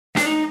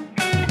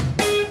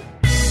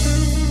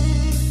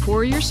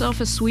Pour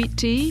yourself a sweet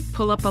tea,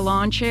 pull up a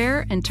lawn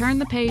chair, and turn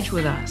the page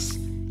with us.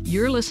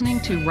 You're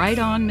listening to Right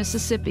On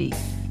Mississippi,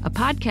 a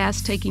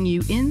podcast taking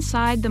you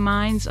inside the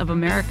minds of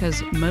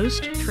America's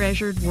most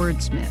treasured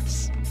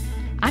wordsmiths.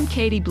 I'm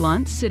Katie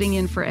Blunt, sitting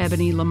in for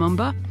Ebony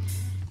Lumumba,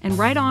 and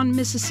Right On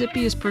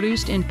Mississippi is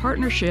produced in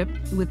partnership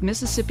with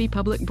Mississippi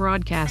Public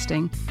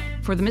Broadcasting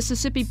for the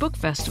Mississippi Book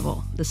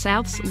Festival, the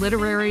South's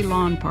literary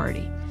lawn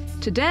party.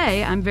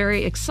 Today, I'm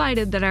very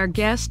excited that our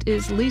guest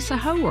is Lisa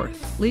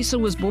Howarth. Lisa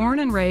was born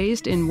and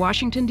raised in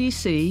Washington,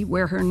 D.C.,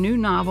 where her new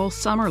novel,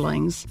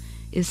 Summerlings,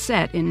 is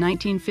set in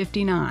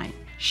 1959.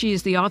 She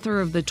is the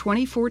author of the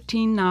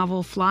 2014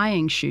 novel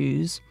Flying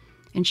Shoes,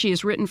 and she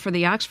has written for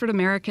the Oxford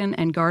American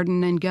and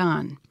Garden and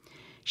Gun.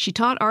 She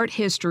taught art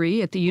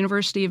history at the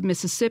University of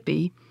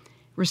Mississippi,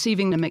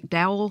 receiving the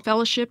MacDowell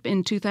Fellowship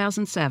in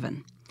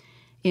 2007.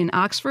 In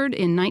Oxford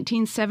in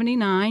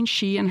 1979,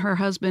 she and her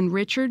husband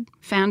Richard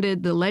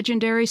founded the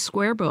legendary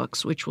Square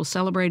Books, which will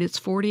celebrate its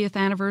 40th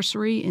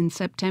anniversary in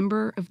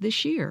September of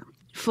this year.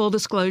 Full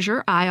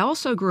disclosure, I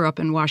also grew up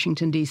in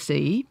Washington,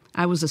 D.C.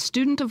 I was a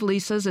student of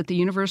Lisa's at the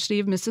University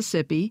of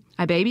Mississippi.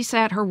 I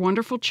babysat her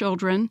wonderful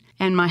children,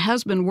 and my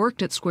husband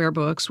worked at Square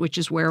Books, which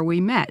is where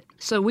we met.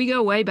 So we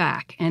go way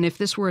back, and if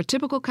this were a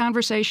typical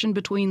conversation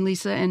between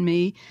Lisa and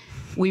me,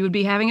 we would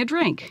be having a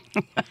drink.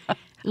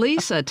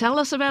 Lisa, tell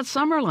us about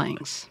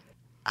Summerlings.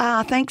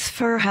 Thanks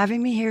for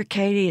having me here,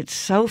 Katie. It's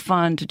so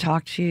fun to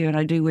talk to you, and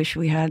I do wish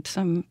we had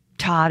some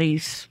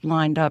toddies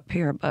lined up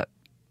here, but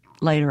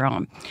later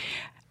on.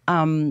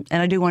 And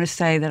I do want to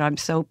say that I'm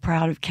so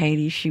proud of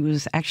Katie. She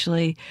was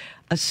actually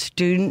a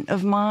student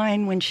of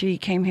mine when she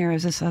came here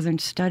as a Southern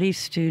Studies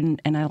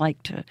student, and I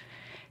like to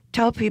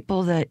tell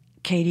people that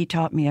Katie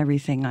taught me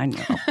everything I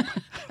know.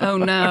 Oh,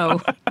 no.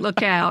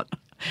 Look out.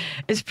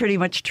 It's pretty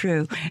much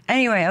true.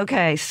 Anyway,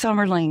 okay,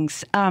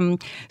 Summerlings.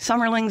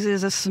 Summerlings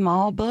is a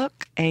small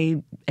book,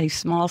 a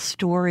small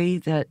story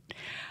that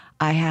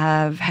I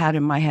have had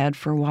in my head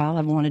for a while.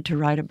 I've wanted to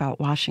write about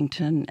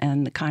Washington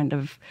and the kind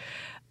of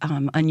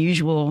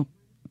unusual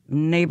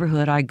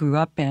neighborhood I grew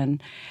up in.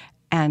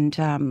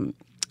 And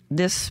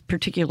this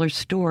particular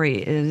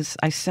story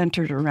I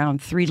centered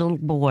around three little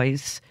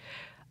boys,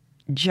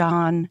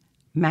 John,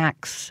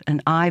 Max,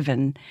 and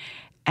Ivan,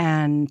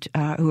 and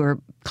who are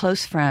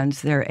close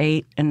friends. They're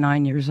 8 and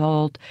 9 years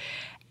old.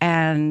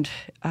 And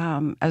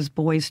as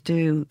boys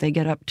do, they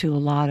get up to a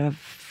lot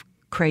of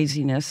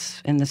craziness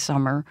in the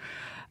summer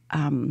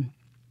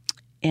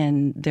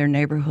in their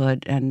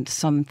neighborhood. And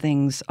some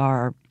things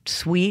are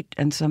sweet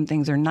and some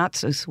things are not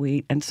so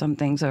sweet. And some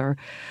things are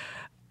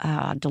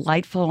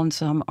delightful and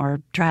some are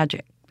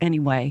tragic.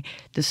 Anyway,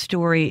 the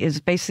story is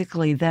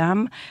basically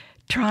them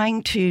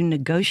trying to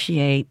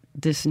negotiate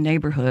this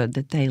neighborhood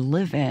that they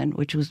live in,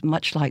 which was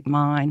much like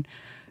mine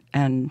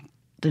and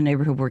the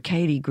neighborhood where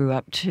Katie grew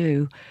up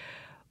too,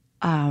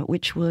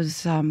 which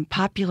was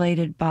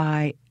populated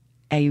by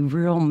a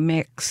real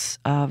mix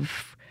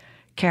of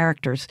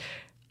characters,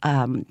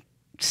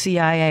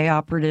 CIA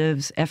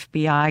operatives,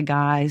 FBI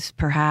guys,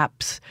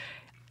 perhaps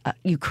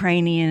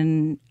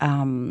Ukrainian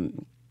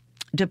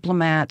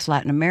diplomats,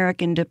 Latin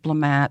American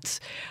diplomats,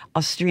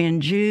 Austrian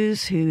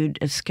Jews who'd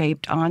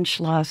escaped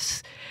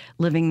Anschluss,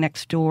 living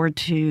next door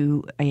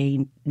to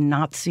a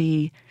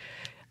Nazi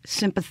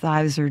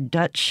sympathizer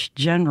Dutch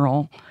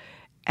general,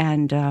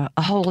 and a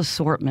whole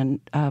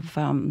assortment of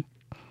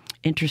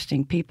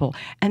interesting people.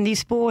 And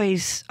these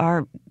boys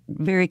are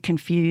very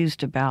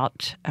confused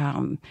about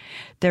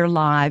their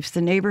lives.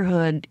 The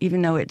neighborhood,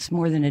 even though it's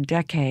more than a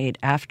decade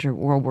after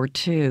World War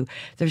II,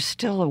 there's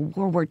still a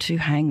World War II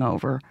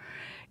hangover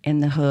in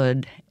the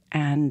hood,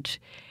 and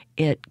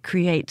it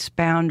creates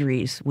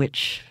boundaries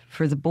which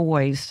for the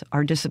boys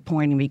are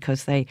disappointing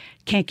because they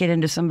can't get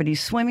into somebody's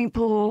swimming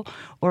pool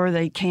or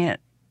they can't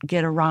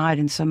get a ride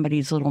in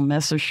somebody's little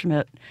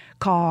Messerschmitt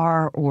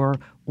car or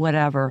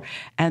whatever.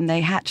 And they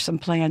hatch some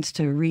plans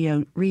to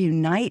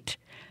reunite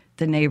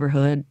the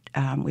neighborhood,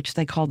 which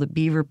they call the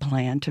Beaver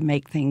Plan, to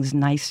make things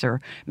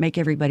nicer, make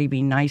everybody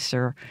be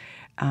nicer.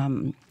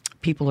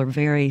 People are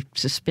very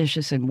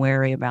suspicious and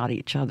wary about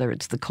each other.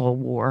 It's the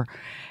Cold War.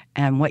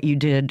 And what you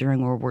did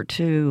during World War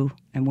II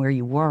and where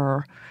you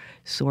were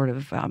sort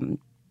of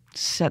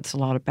sets a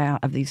lot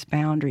of these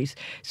boundaries.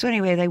 So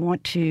anyway, they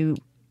want to,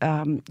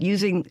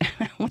 using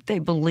what they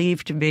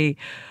believe to be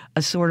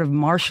a sort of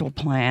Marshall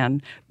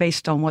Plan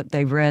based on what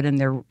they've read in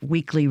their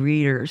weekly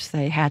readers,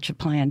 they hatch a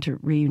plan to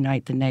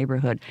reunite the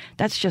neighborhood.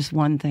 That's just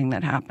one thing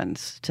that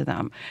happens to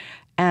them.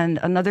 And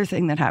another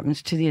thing that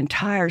happens to the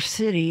entire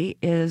city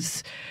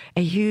is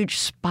a huge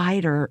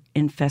spider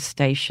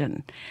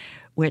infestation,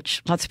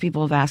 which lots of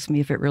people have asked me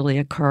if it really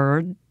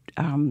occurred.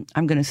 I'm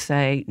going to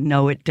say,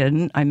 no, it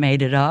didn't. I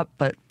made it up,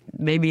 but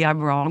maybe I'm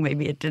wrong.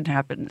 Maybe it didn't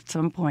happen at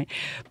some point.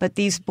 But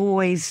these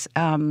boys,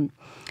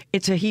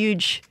 it's a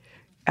huge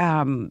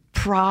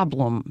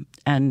problem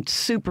and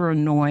super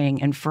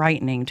annoying and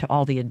frightening to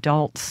all the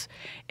adults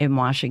in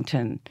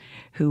Washington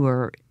who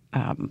are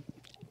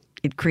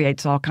it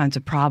creates all kinds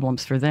of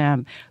problems for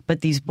them.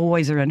 But these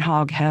boys are in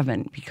hog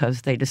heaven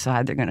because they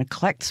decide they're going to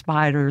collect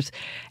spiders,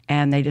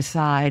 and they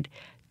decide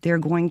They're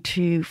going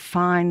to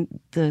find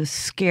the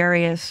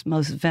scariest,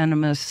 most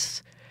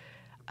venomous,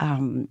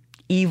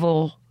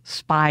 evil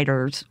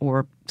spiders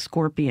or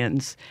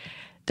scorpions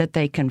that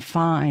they can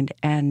find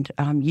and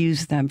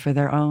use them for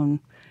their own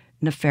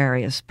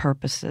nefarious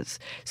purposes.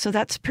 So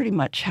that's pretty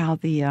much how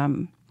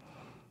the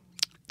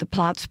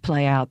plots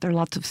play out. There are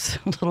lots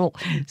of little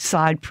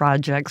side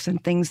projects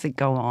and things that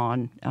go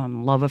on,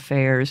 love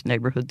affairs,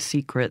 neighborhood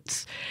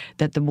secrets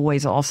that the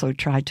boys also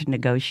try to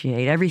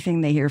negotiate.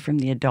 Everything they hear from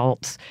the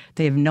adults,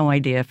 they have no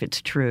idea if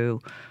it's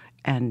true.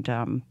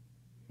 And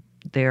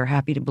they're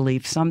happy to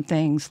believe some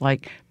things,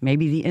 like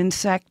maybe the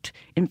insect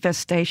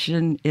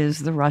infestation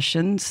is the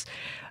Russians.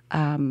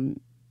 And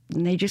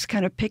they just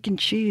kind of pick and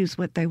choose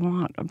what they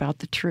want about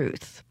the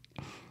truth.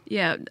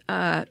 Yeah,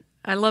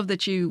 I love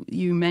that you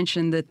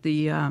mentioned that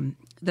the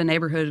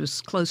neighborhood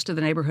was close to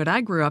the neighborhood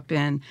I grew up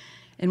in.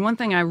 And one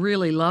thing I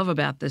really love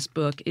about this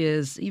book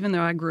is, even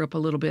though I grew up a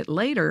little bit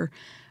later,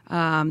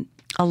 a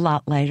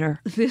lot later,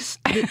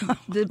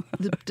 the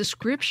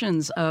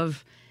descriptions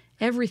of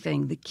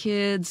everything, the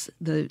kids,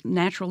 the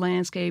natural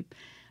landscape,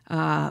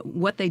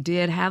 what they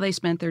did, how they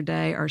spent their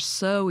day, are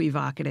so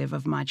evocative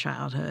of my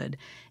childhood,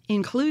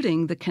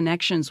 including the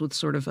connections with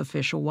sort of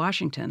official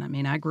Washington. I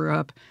mean, I grew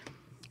up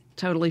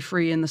totally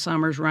free in the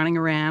summers, running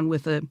around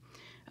with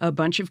a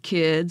bunch of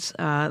kids,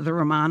 the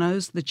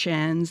Romanos, the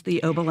Chens,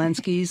 the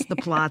Obolenskis, the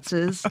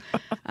Platzes.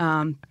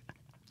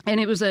 And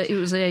it was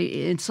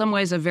in some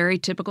ways a very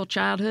typical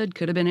childhood.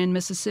 Could have been in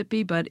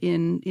Mississippi, but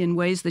in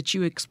ways that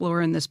you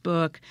explore in this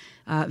book,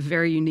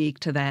 very unique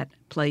to that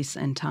place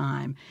and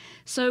time.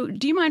 So,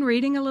 do you mind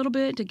reading a little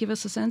bit to give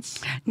us a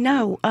sense?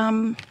 No,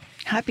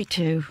 happy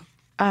to.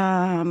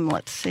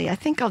 Let's see. I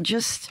think I'll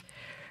just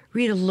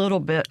read a little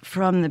bit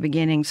from the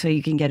beginning so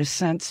you can get a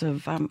sense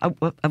of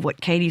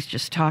what Katie's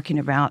just talking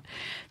about,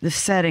 the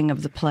setting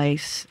of the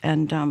place,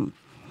 and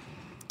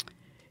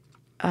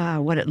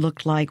what it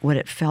looked like, what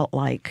it felt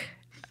like.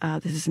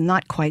 This is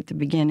not quite the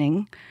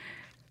beginning.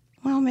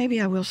 Well,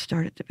 maybe I will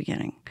start at the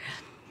beginning.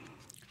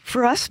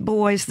 For us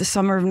boys, the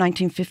summer of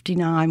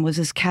 1959 was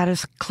as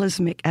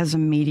cataclysmic as a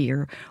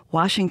meteor.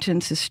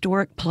 Washington's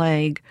historic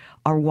plague,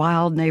 our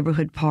wild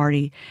neighborhood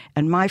party,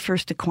 and my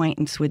first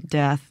acquaintance with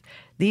death.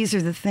 These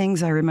are the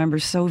things I remember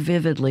so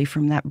vividly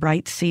from that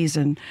bright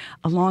season,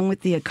 along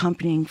with the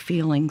accompanying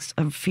feelings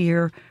of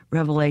fear,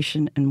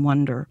 revelation, and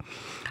wonder.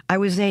 I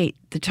was 8,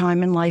 the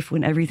time in life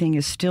when everything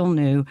is still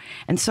new,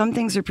 and some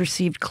things are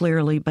perceived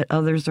clearly, but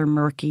others are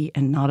murky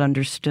and not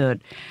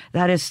understood.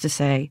 That is to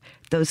say,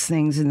 those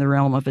things in the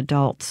realm of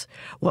adults.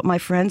 What my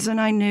friends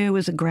and I knew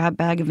was a grab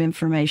bag of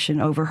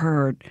information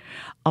overheard,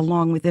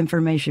 along with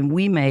information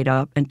we made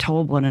up and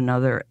told one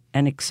another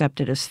and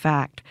accepted as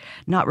fact.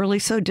 Not really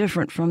so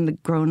different from the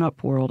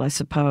grown-up world, I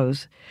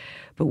suppose.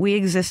 But we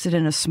existed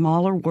in a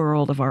smaller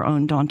world of our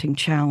own daunting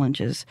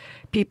challenges.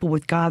 People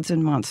with gods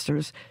and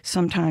monsters,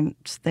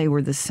 sometimes they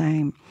were the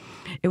same.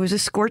 It was a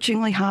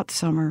scorchingly hot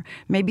summer.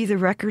 Maybe the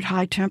record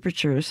high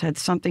temperatures had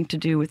something to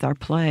do with our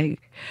plague.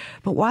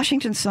 But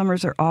Washington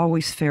summers are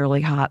always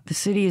fairly hot. The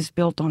city is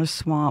built on a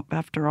swamp,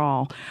 after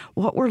all.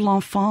 What were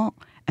L'Enfant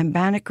and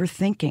Banneker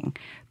thinking?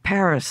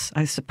 Paris,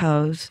 I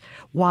suppose.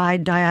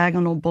 Wide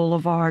diagonal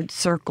boulevards,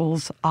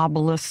 circles,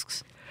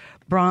 obelisks,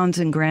 bronze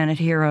and granite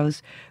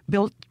heroes,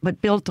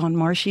 built on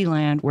marshy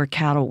land where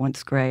cattle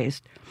once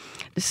grazed.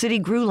 The city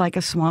grew like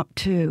a swamp,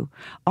 too.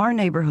 Our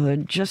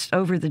neighborhood, just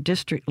over the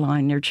district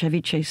line near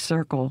Chevy Chase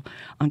Circle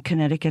on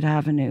Connecticut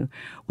Avenue,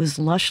 was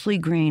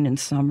lushly green in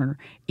summer,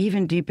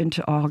 even deep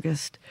into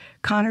August.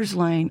 Connors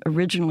Lane,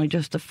 originally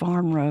just a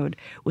farm road,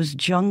 was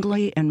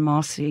jungly and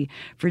mossy.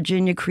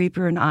 Virginia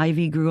creeper and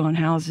ivy grew on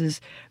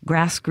houses.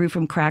 Grass grew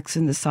from cracks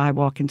in the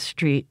sidewalk and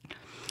street.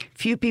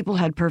 Few people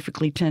had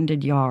perfectly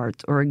tended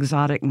yards or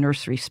exotic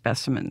nursery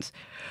specimens.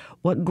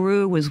 What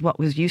grew was what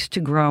was used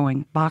to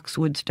growing: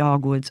 boxwoods,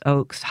 dogwoods,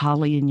 oaks,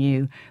 holly and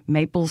yew,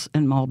 maples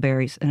and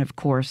mulberries, and of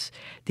course,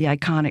 the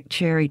iconic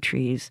cherry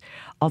trees,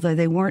 although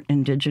they weren't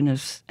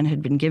indigenous and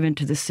had been given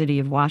to the city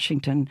of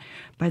Washington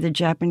by the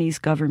Japanese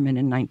government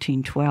in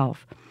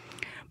 1912.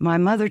 My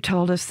mother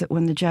told us that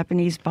when the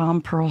Japanese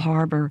bombed Pearl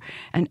Harbor,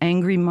 an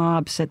angry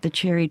mob set the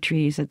cherry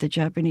trees at the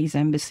Japanese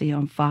embassy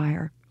on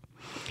fire.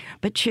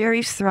 But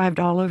cherries thrived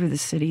all over the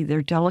city,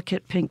 their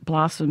delicate pink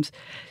blossoms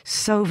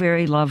so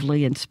very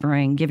lovely in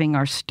spring, giving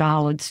our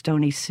stolid,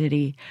 stony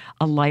city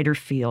a lighter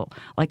feel,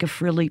 like a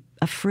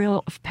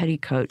frill of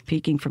petticoat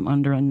peeking from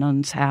under a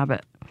nun's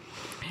habit.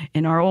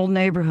 In our old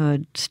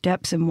neighborhood,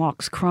 steps and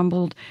walks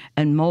crumbled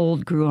and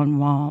mold grew on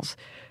walls.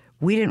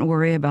 We didn't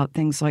worry about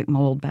things like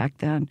mold back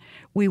then.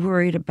 We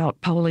worried about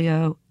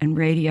polio and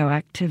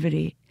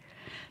radioactivity.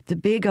 The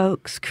big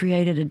oaks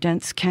created a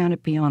dense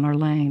canopy on our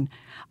lane,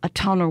 a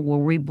tunnel where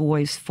we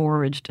boys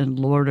foraged and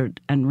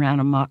lorded and ran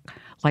amok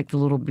like the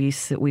little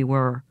beasts that we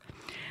were.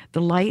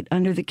 The light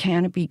under the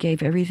canopy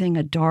gave everything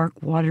a dark,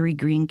 watery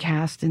green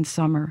cast in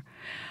summer,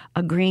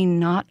 a green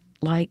not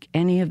like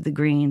any of the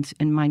greens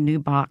in my new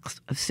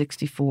box of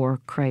 64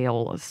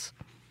 Crayolas.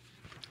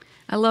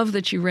 I love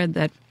that you read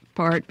that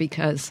part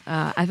because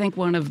I think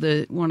one of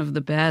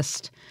the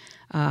best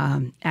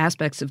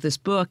aspects of this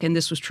book, and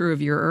this was true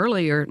of your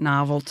earlier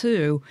novel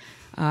too,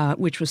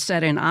 which was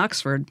set in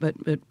Oxford, but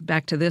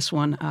back to this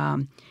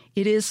one,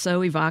 it is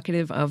so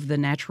evocative of the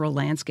natural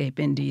landscape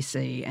in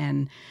D.C.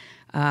 And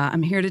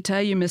I'm here to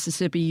tell you,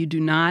 Mississippi, you do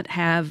not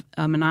have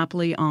a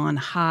monopoly on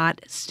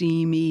hot,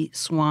 steamy,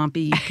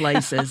 swampy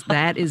places.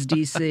 That is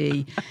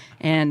D.C.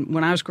 And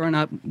when I was growing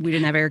up, we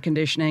didn't have air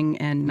conditioning,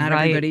 and not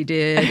everybody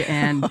did,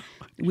 and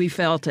we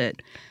felt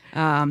it.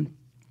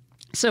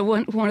 So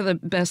one of the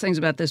best things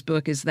about this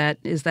book is that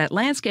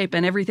landscape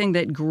and everything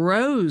that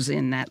grows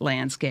in that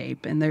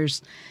landscape. And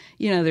there's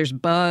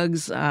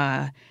bugs.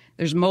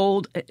 There's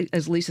mold,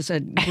 as Lisa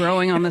said,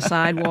 growing on the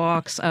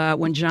sidewalks.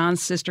 When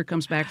John's sister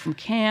comes back from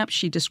camp,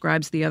 she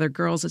describes the other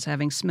girls as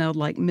having smelled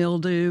like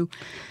mildew.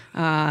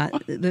 One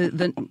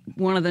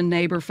of the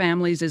neighbor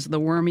families is the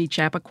wormy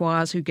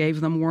Chappaqua who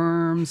gave them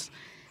worms.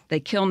 They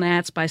kill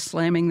gnats by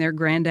slamming their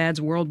granddad's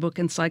World Book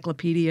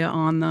Encyclopedia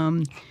on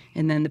them,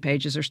 and then the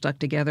pages are stuck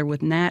together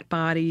with gnat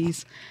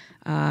bodies.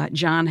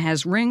 John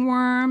has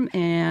ringworm,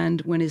 and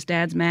when his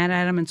dad's mad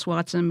at him and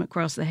swats him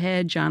across the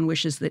head, John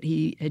wishes that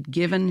he had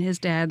given his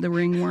dad the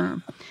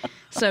ringworm.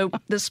 So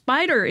the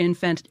spider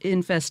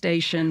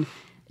infestation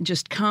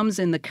just comes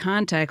in the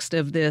context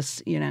of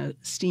this,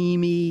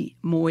 steamy,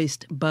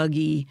 moist,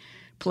 buggy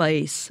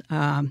place.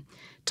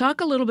 Talk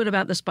a little bit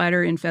about the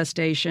spider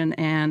infestation.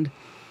 And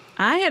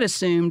I had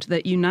assumed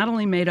that you not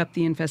only made up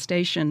the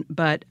infestation,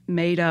 but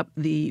made up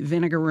the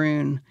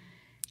vinegaroon.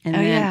 And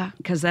then,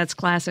 because that's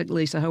classic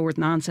Lisa Howarth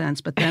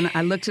nonsense. But then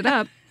I looked it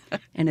up,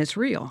 and it's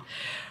real.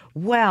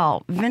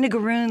 Well,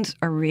 vinegaroons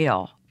are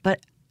real, but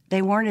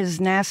they weren't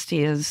as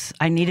nasty as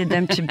I needed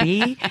them to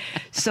be.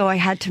 So I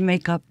had to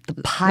make up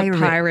the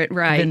pirate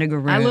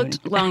vinegaroon. I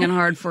looked long and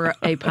hard for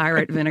a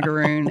pirate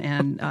vinegaroon,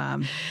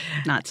 and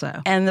not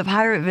so. And the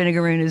pirate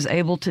vinegaroon is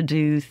able to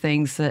do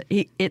things that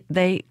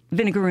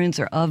vinegaroons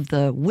are of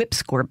the whip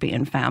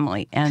scorpion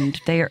family, and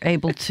they are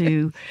able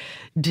to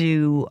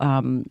do.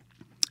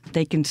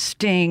 They can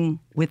sting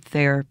with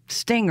their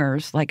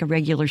stingers like a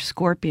regular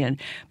scorpion,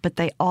 but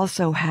they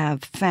also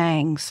have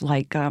fangs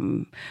like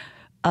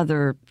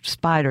other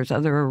spiders,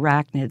 other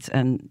arachnids,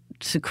 and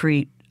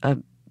secrete a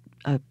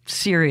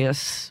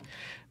serious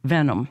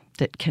venom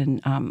that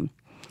can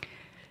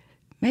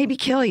maybe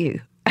kill you.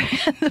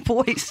 The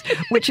boys,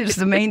 which is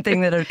the main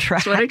thing that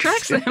attracts. That's what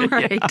attracts them,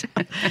 right?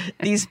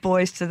 These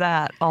boys to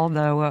that,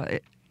 although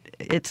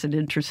it's an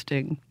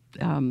interesting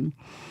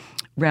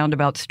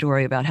roundabout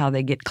story about how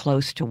they get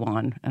close to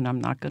one, and I'm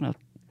not going to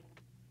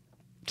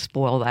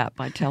spoil that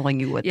by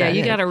telling you what that is.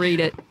 Yeah, you got to read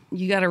it.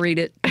 You got to read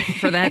it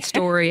for that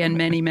story and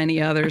many,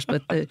 many others.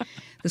 But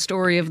the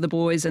story of the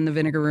boys and the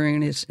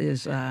vinegaroon is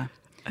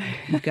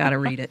you've got to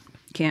read it.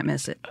 Can't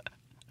miss it.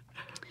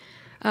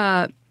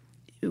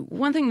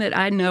 One thing that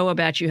I know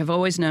about you, have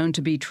always known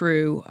to be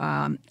true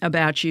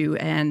about you,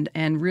 and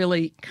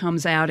really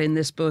comes out in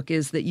this book,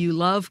 is that you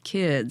love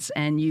kids,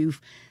 and you've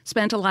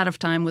spent a lot of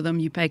time with them.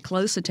 You pay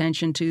close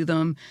attention to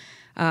them.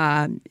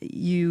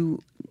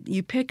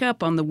 You pick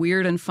up on the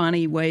weird and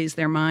funny ways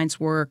their minds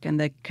work and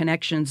the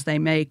connections they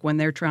make when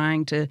they're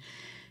trying to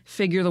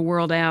figure the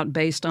world out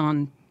based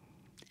on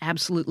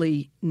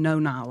absolutely no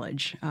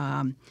knowledge.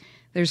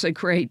 There's a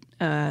great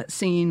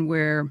scene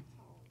where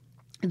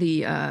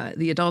the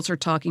adults are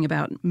talking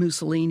about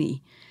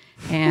Mussolini,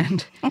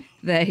 and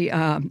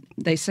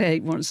they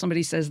say,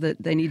 somebody says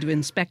that they need to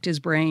inspect his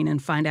brain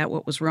and find out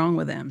what was wrong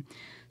with him.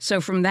 So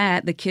from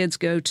that, the kids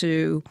go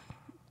to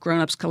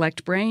grown-ups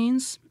collect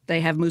brains. They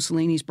have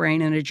Mussolini's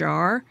brain in a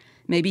jar.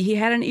 Maybe he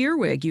had an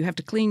earwig. You have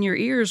to clean your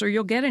ears or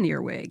you'll get an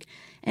earwig.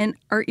 And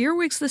are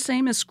earwigs the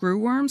same as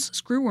screwworms?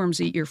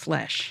 Screwworms eat your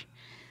flesh.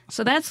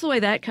 So that's the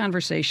way that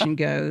conversation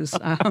goes.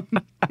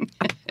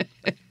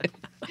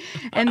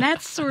 And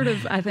that's sort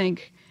of, I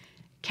think,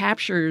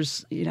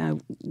 captures,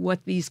 what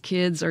these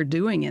kids are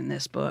doing in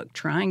this book,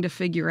 trying to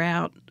figure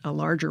out a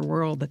larger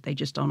world that they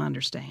just don't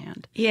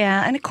understand.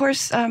 Yeah, and of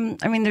course,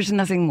 there's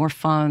nothing more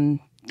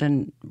fun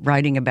than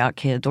writing about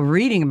kids or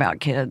reading about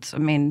kids.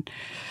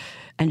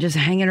 And just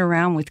hanging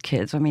around with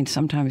kids.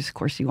 Sometimes, of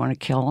course, you want to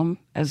kill them,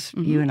 as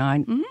you and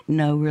I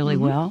know really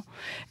well.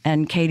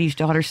 And Katie's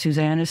daughter,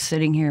 Suzanne, is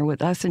sitting here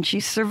with us, and she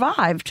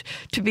survived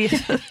to be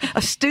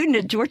a student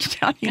at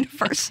Georgetown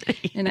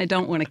University. And I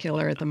don't want to kill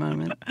her at the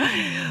moment.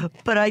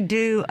 But I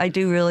do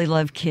really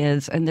love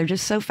kids, and they're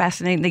just so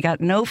fascinating. They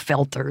got no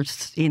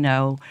filters,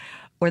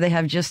 or they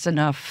have just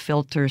enough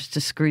filters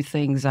to screw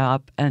things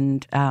up.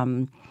 And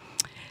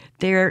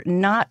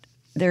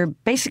they're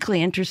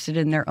basically interested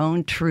in their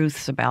own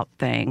truths about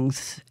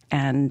things.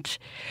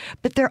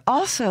 But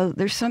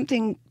there's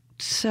something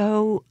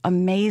so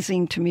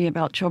amazing to me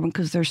about children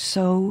because they're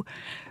so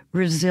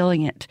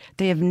resilient.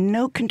 They have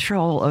no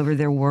control over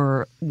their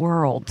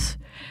worlds.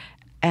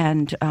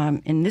 And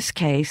in this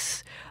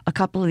case, a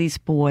couple of these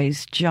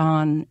boys,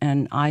 John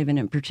and Ivan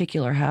in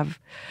particular, have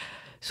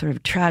sort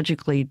of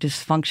tragically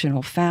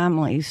dysfunctional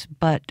families,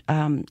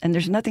 and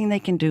there's nothing they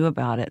can do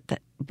about it.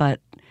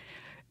 But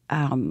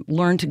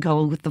learn to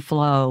go with the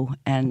flow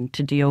and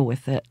to deal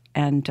with it.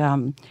 And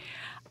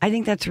I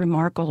think that's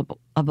remarkable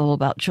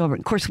about children.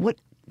 Of course,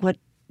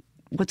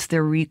 what's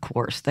their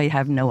recourse? They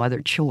have no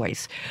other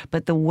choice.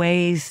 But the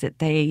ways that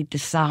they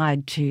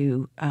decide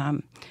to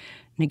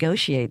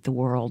negotiate the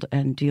world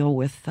and deal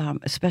with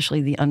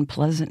especially the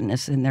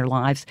unpleasantness in their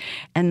lives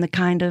and the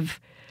kind of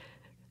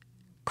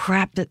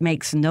crap that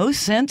makes no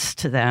sense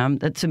to them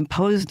that's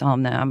imposed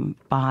on them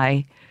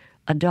by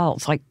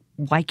adults. Like,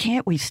 why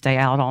can't we stay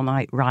out all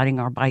night riding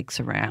our bikes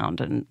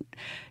around and,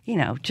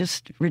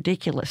 just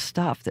ridiculous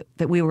stuff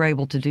that we were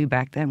able to do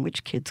back then,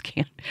 which kids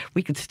can't.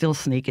 We could still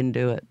sneak and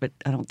do it, but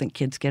I don't think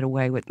kids get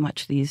away with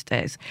much these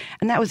days.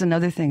 And that was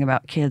another thing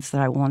about kids that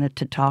I wanted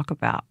to talk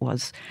about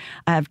was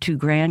I have 2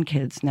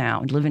 grandkids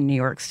now and live in New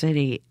York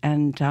City,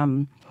 and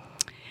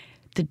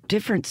the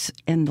difference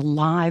in the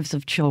lives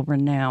of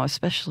children now,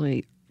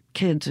 especially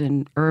kids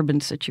in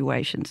urban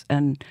situations,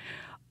 and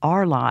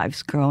our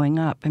lives growing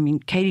up. I mean,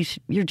 Katie's,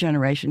 your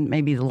generation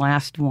may be the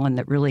last one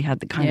that really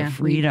had the kind of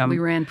freedom. We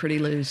ran pretty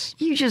loose.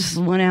 You just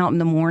went out in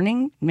the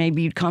morning.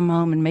 Maybe you'd come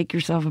home and make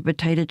yourself a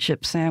potato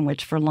chip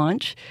sandwich for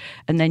lunch,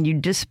 and then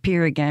you'd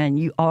disappear again.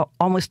 You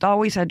almost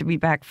always had to be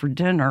back for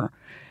dinner,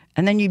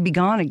 and then you'd be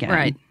gone again.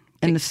 Right.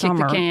 In the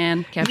summer. Kick the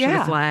can, capture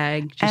the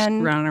flag, just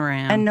running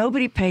around. And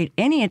nobody paid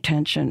any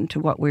attention to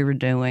what we were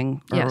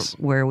doing or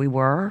where we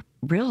were,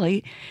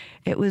 really.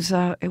 It was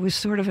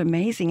sort of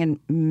amazing, and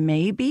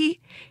maybe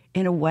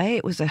in a way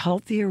it was a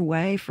healthier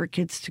way for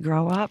kids to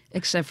grow up.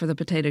 Except for the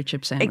potato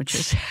chip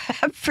sandwiches.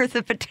 Except for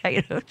the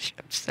potato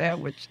chip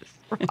sandwiches,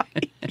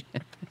 right?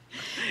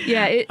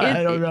 Yeah,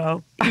 I don't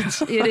know.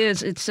 It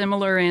is. It's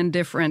similar and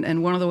different,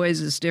 and one of the ways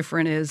it's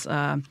different is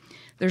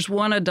there's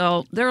one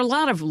adult. There are a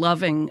lot of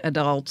loving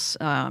adults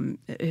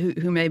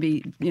who may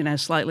be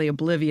slightly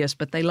oblivious,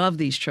 but they love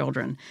these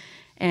children,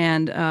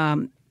 and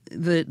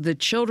the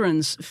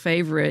children's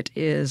favorite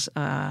is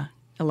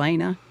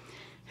Elena,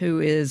 who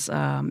is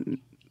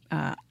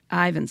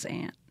Ivan's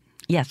aunt.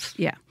 Yes.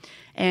 Yeah.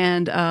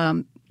 And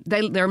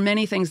there are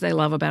many things they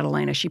love about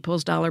Elena. She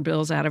pulls dollar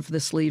bills out of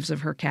the sleeves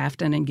of her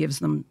kaftan and gives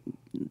the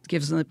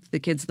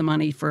kids the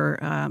money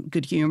for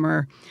good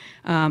humor.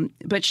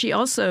 But she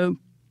also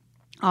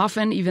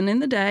often, even in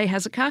the day,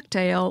 has a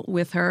cocktail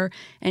with her,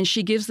 and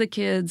she gives the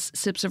kids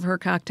sips of her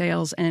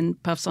cocktails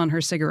and puffs on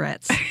her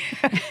cigarettes.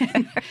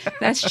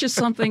 That's just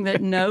something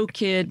that no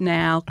kid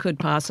now could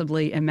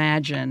possibly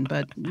imagine.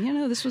 But,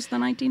 this was the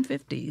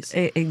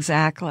 1950s.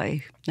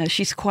 Exactly. No,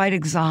 she's quite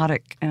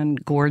exotic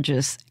and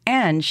gorgeous,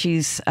 and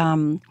she's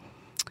a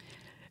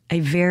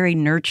very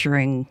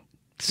nurturing,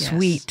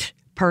 sweet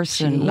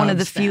person, one of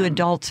the few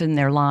adults in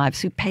their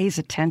lives who pays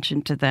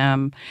attention to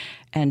them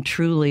and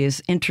truly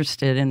is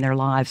interested in their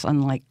lives,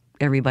 unlike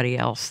everybody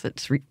else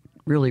that's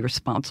really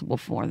responsible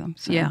for them.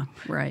 So. Yeah,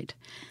 right.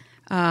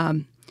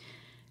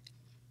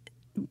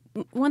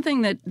 One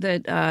thing that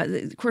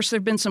of course, there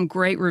have been some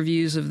great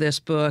reviews of this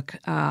book.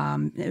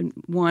 And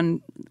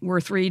one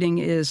worth reading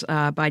is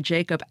by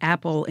Jacob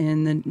Appel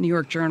in the New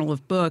York Journal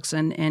of Books,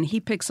 and he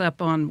picks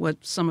up on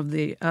what some of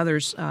the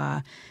others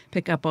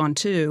pick up on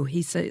too.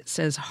 He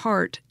says,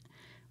 "Heart,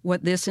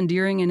 what this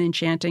endearing and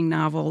enchanting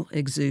novel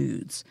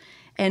exudes."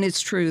 And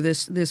it's true.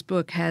 This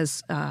book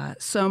has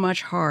so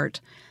much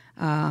heart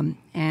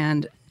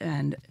and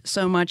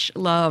so much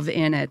love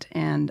in it,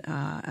 and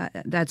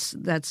that's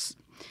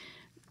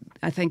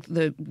I think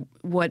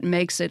what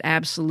makes it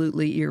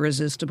absolutely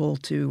irresistible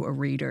to a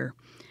reader.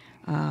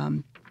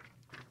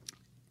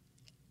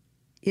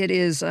 It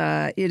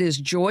is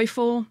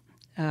joyful.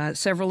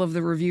 Several of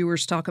the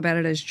reviewers talk about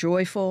it as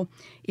joyful.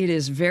 It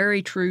is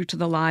very true to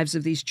the lives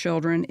of these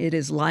children. It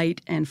is light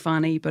and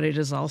funny, but it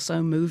is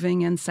also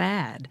moving and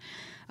sad.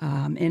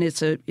 And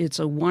it's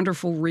a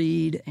wonderful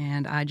read,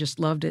 and I just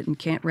loved it and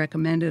can't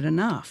recommend it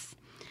enough.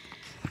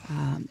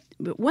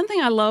 But one thing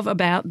I love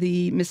about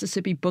the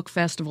Mississippi Book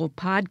Festival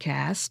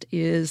podcast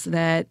is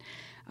that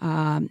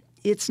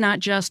it's not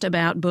just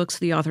about books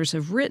the authors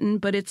have written,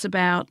 but it's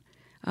about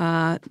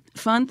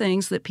fun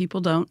things that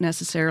people don't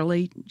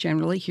necessarily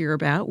generally hear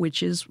about,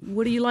 which is,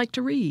 what do you like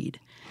to read?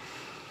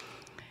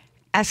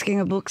 Asking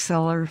a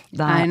bookseller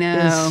that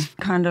is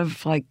kind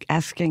of like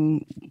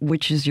asking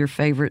which is your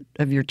favorite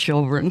of your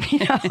children.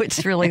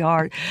 It's really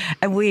hard.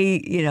 And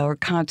we, are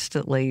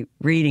constantly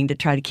reading to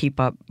try to keep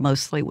up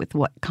mostly with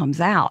what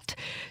comes out.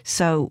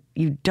 So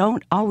you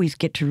don't always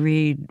get to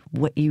read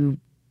what you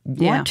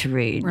want to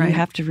read. Right. You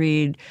have to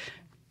read,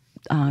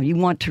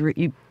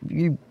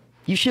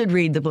 you should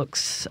read the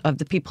books of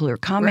the people who are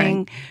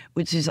coming,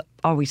 which is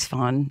always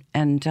fun.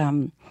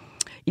 And,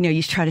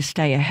 you try to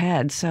stay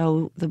ahead.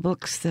 So the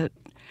books that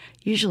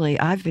usually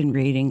I've been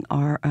reading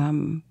are,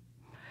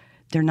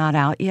 they're not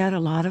out yet, a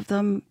lot of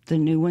them. The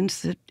new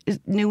ones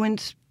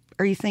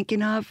are you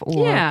thinking of?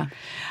 Or, yeah.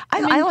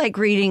 I like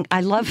reading.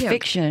 I love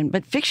fiction,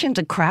 but fiction's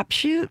a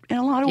crapshoot in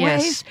a lot of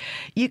ways.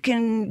 You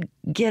can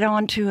get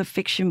onto a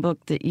fiction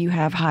book that you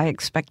have high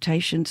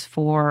expectations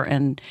for,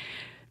 and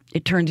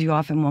it turns you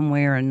off in one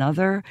way or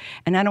another.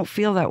 And I don't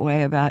feel that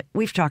way about,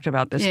 we've talked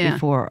about this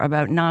before,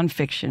 about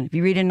nonfiction. If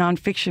you read a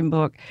nonfiction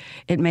book,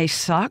 it may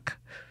suck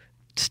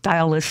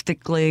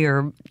stylistically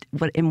or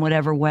in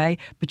whatever way,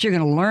 but you're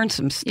going to learn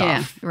some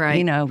stuff. Yeah, right.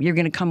 You know, you're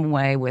going to come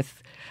away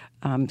with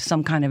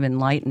some kind of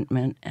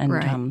enlightenment. And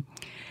right.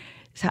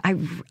 So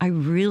I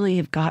really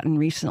have gotten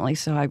recently,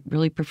 so I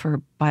really prefer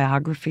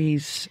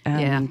biographies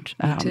and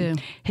me too.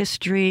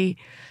 History.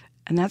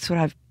 And that's what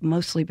I've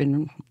mostly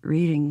been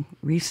reading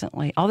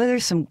recently. Although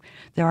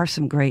there are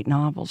some great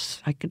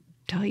novels. I could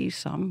tell you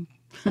some.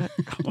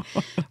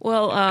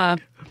 Well,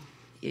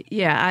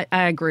 yeah,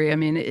 I agree. I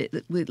mean,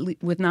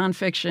 with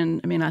nonfiction,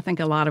 I mean, I think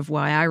a lot of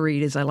why I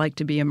read is I like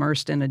to be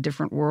immersed in a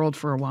different world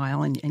for a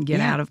while and get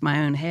out of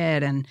my own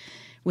head. And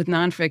with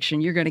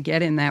nonfiction, you're going to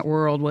get in that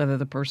world, whether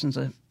the person's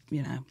a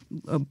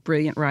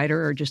brilliant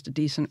writer or just a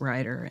decent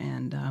writer.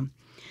 And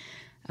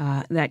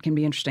that can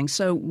be interesting.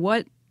 So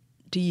what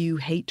do you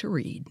hate to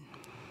read?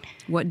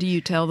 What do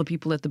you tell the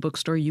people at the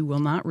bookstore you will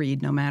not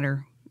read, no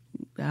matter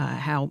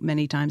how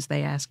many times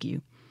they ask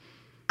you?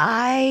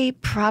 I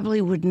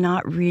probably would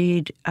not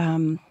read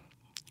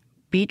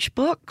beach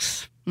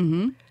books,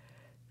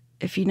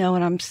 if you know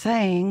what I'm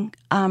saying.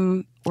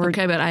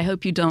 Okay, but I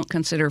hope you don't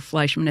consider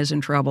Fleischman is in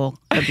Trouble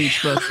a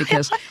beach book,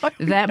 because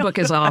that book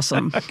is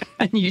awesome,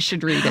 and you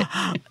should read it.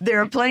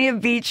 There are plenty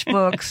of beach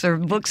books or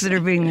books that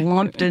are being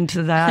lumped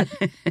into that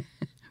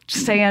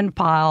sand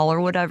pile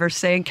or whatever,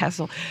 sand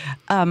castle.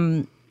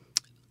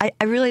 I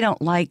really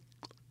don't like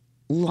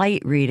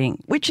light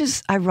reading, which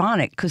is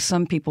ironic because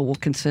some people will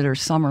consider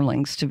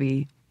Summerlings to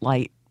be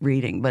light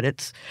reading, but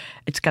it's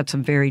got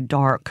some very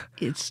dark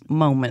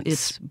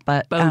moments.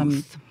 But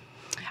both.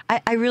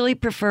 I really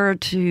prefer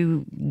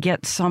to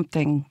get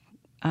something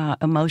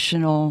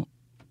emotional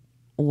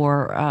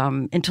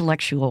or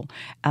intellectual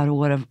out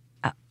of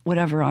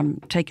whatever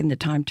I'm taking the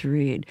time to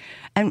read,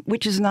 and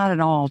which is not at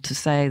all to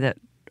say that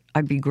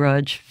I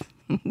begrudge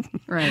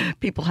right.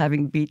 people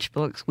having beach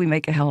books. We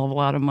make a hell of a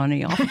lot of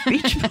money off of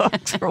beach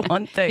books, for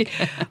one thing.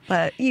 Yeah.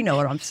 But you know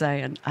what I'm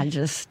saying. I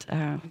just,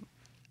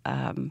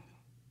 I'm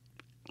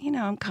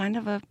kind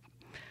of a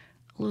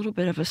little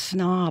bit of a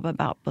snob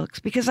about books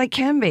because I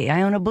can be.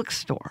 I own a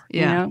bookstore.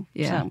 Yeah, you know?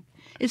 Yeah. So.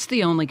 It's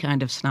the only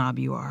kind of snob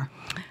you are.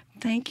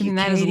 Thank you, I mean,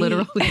 that Katie. is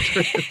literally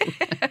true.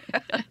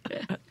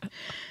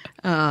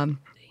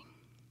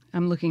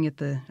 I'm looking at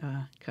the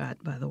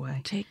cut, by the way.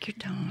 Take your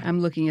time.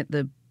 I'm looking at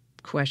the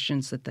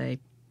questions that they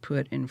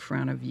put in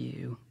front of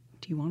you.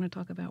 Do you want to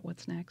talk about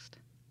what's next?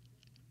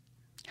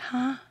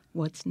 Huh?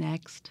 What's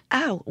next?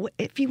 Oh,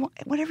 if you want,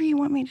 whatever you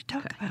want me to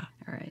talk about.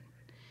 All right.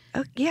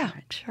 Oh, yeah,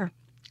 sure.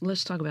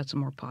 Let's talk about some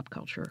more pop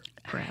culture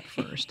crap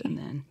first, and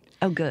then.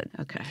 Oh, good.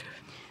 Okay.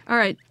 All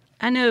right.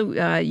 I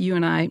know you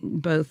and I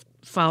both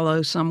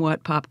follow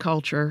somewhat pop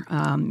culture,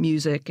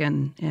 music,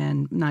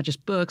 and not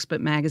just books,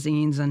 but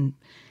magazines and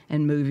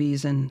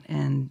movies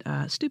and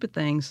stupid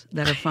things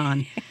that are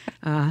fun.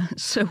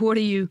 So what are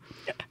you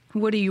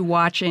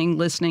watching,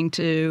 listening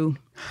to,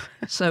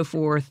 so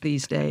forth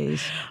these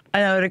days? I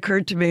know it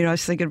occurred to me, and I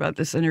was thinking about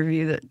this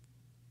interview, that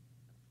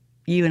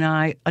you and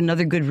I,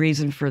 another good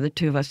reason for the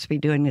two of us to be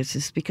doing this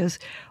is because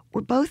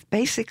we're both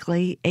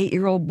basically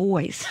 8-year-old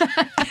boys.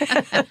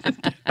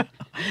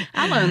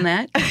 I'll own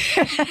that.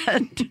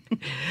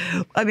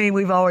 I mean,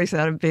 we've always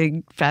had a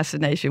big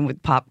fascination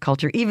with pop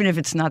culture, even if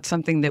it's not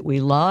something that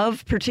we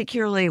love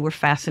particularly. We're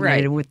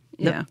fascinated with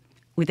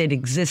it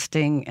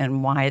existing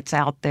and why it's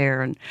out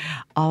there and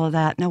all of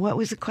that. Now, what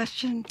was the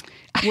question?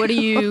 What are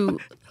you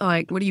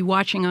like? What are you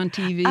watching on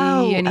TV?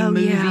 Any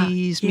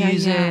movies,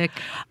 music?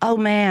 Yeah. Oh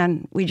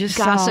man, we just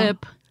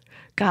gossip.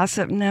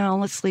 Gossip. No,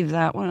 let's leave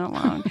that one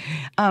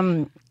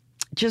alone.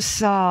 Just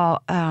saw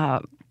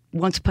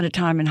Once Upon a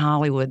Time in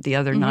Hollywood the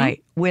other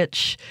night,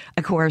 which,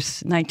 of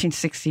course,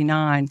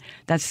 1969.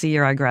 That's the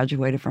year I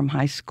graduated from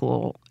high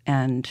school,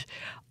 and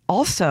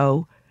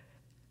also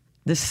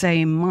the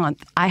same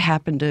month, I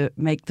happened to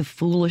make the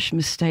foolish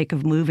mistake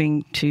of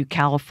moving to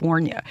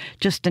California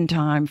just in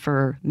time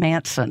for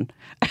Manson.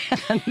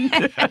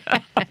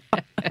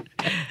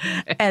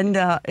 And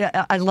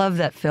I love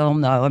that film,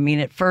 though. I mean,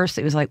 at first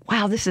it was like,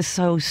 wow, this is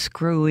so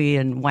screwy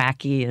and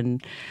wacky,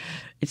 and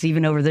it's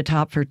even over the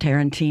top for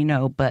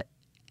Tarantino, but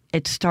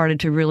it started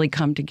to really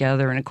come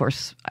together. And of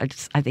course,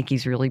 I think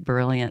he's really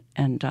brilliant.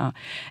 And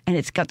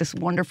it's got this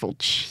wonderful,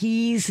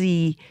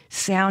 cheesy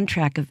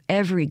soundtrack of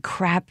every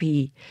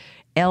crappy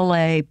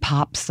L.A.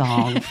 pop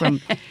song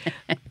from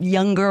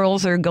Young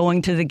Girls Are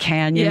Going to the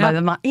Canyon by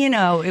the,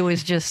 it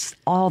was just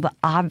all the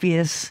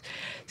obvious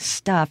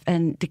stuff.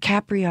 And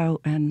DiCaprio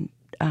and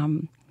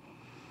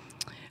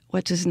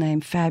what's his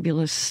name?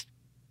 Fabulous.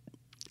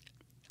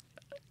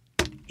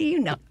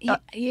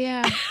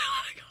 Yeah.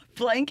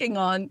 Blanking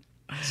on.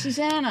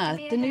 Susanna,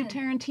 the new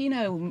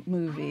Tarantino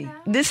movie.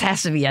 This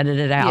has to be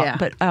edited out,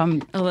 but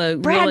although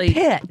Brad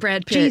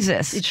Pitt.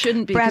 Jesus, it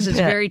shouldn't be, because it's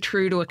very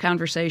true to a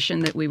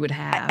conversation that we would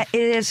have.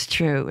 It is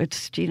true.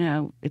 It's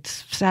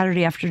it's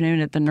Saturday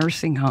afternoon at the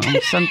nursing home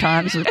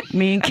sometimes with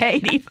me and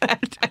Katie.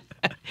 But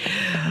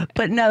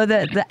But no,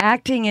 the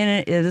acting in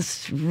it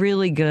is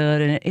really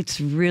good, and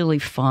it's really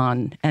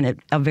fun, and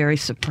a very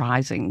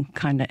surprising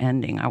kind of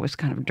ending. I was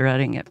kind of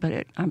dreading it,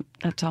 but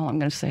that's all I'm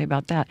going to say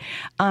about that.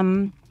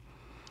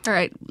 All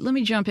right, let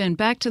me jump in.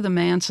 Back to the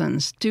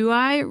Mansons. Do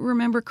I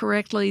remember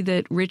correctly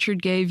that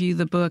Richard gave you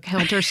the book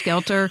Helter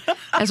Skelter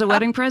as a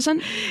wedding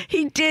present?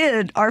 He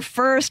did. Our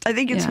first, I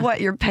think it's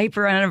your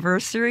paper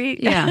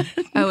anniversary? Yeah.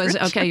 Oh,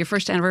 okay, your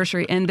first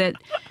anniversary. And that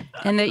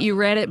you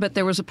read it, but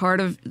there was a part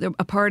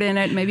in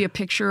it, maybe a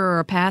picture or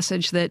a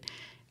passage that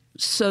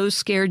so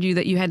scared you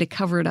that you had to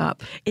cover it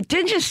up. It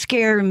didn't just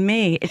scare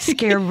me. It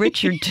scared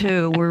Richard,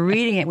 too. We're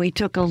reading it. We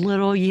took a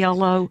little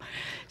yellow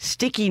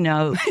sticky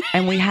note,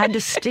 and we had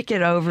to stick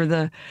it over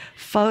the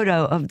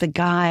photo of the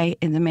guy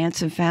in the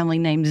Manson family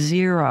named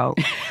Zero.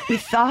 We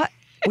thought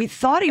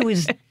he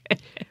was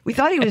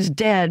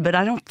dead, but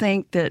I don't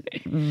think that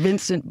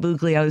Vincent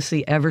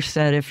Bugliosi ever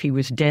said if he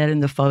was dead in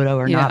the photo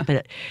or not.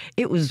 But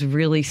it was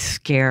really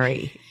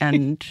scary,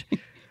 and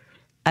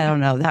I don't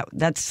know.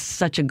 That's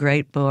such a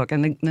great book.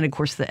 And then, of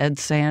course, the Ed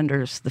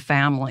Sanders, The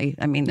Family.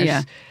 I mean,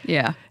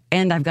 yeah.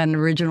 And I've got an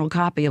original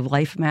copy of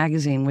Life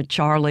magazine with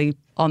Charlie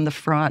on the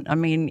front. I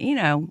mean,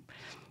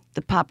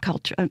 the pop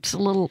culture. I'm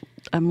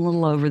a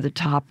little over the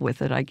top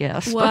with it, I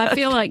guess. Well, I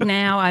feel like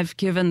now I've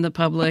given the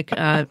public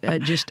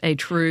just a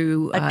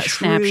true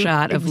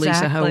snapshot of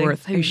Lisa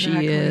Howarth, who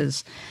she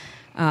is.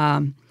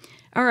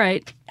 All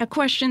right. A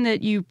question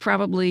that you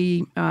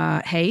probably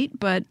hate,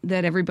 but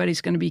that everybody's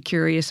going to be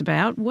curious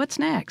about. What's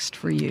next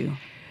for you?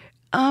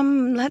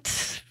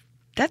 That's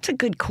a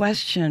good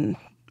question.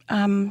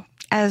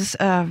 As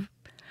the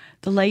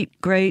late,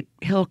 great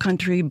hill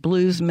country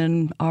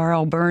bluesman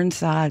R.L.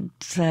 Burnside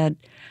said,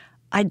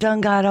 I done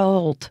got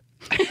old.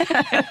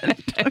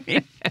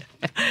 I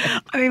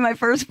mean, my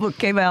first book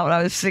came out when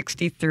I was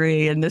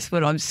 63, and this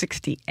one I'm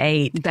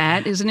 68.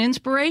 That is an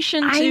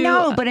inspiration to... I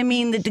know, but I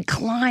mean, the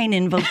decline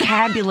in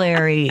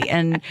vocabulary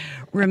and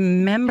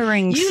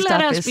remembering you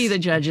stuff. You let us be the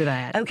judge of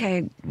that.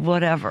 Okay,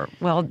 whatever.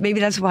 Well, maybe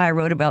that's why I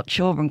wrote about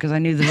children, because I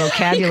knew the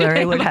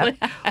vocabulary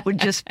would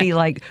just be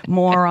like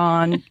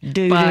moron,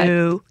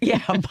 doo-doo.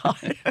 Yeah,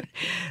 but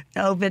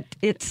no, but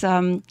it's...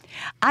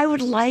 I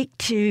would like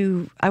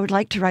to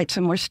write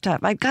some more stuff.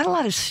 I've got a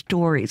lot of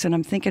stories, and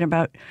I'm thinking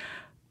about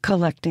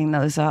collecting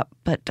those up,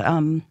 but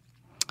the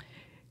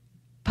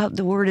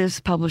word is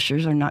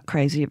publishers are not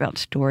crazy about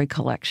story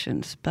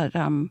collections, but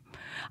I'm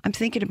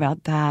thinking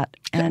about that.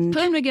 And put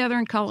them together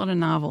and call it a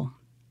novel.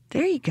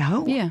 There you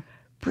go. Yeah.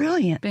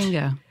 Brilliant.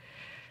 Bingo.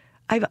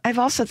 I've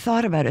also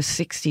thought about a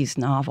 60s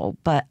novel,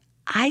 but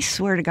I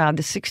swear to God,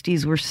 the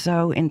 60s were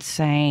so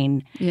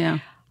insane. Yeah.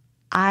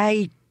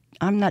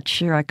 I'm not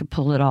sure I could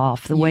pull it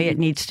off the way it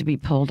needs to be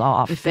pulled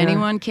off. If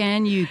anyone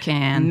can, you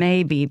can.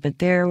 Maybe, but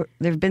there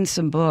have been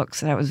some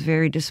books that I was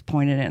very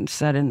disappointed in,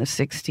 set in the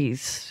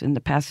 60s in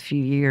the past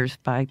few years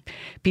by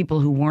people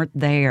who weren't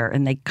there,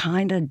 and they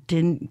kind of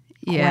didn't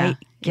quite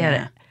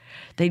get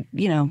it.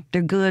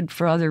 They're good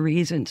for other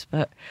reasons,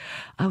 but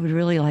I would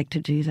really like to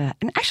do that.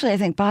 And actually, I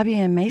think Bobby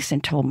Ann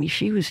Mason told me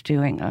she was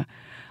doing a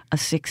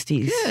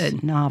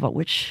 60s novel,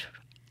 which...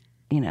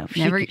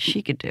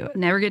 she could do it.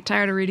 Never get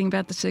tired of reading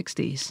about the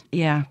 60s.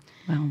 Yeah.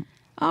 Well.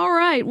 All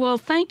right. Well,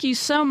 thank you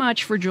so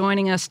much for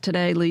joining us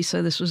today,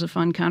 Lisa. This was a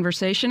fun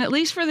conversation, at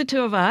least for the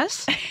two of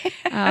us.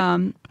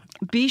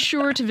 Be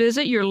sure to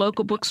visit your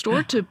local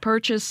bookstore to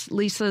purchase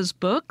Lisa's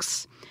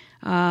books,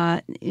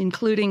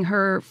 including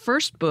her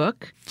first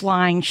book,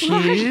 Flying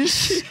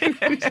Shoes.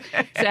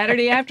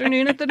 Saturday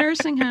afternoon at the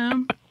nursing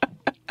home.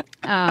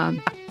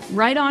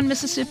 Right On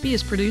Mississippi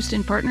is produced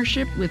in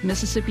partnership with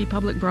Mississippi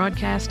Public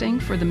Broadcasting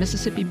for the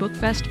Mississippi Book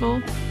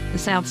Festival, the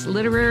South's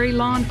Literary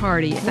Lawn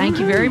Party. Thank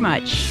you very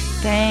much.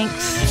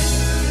 Thanks.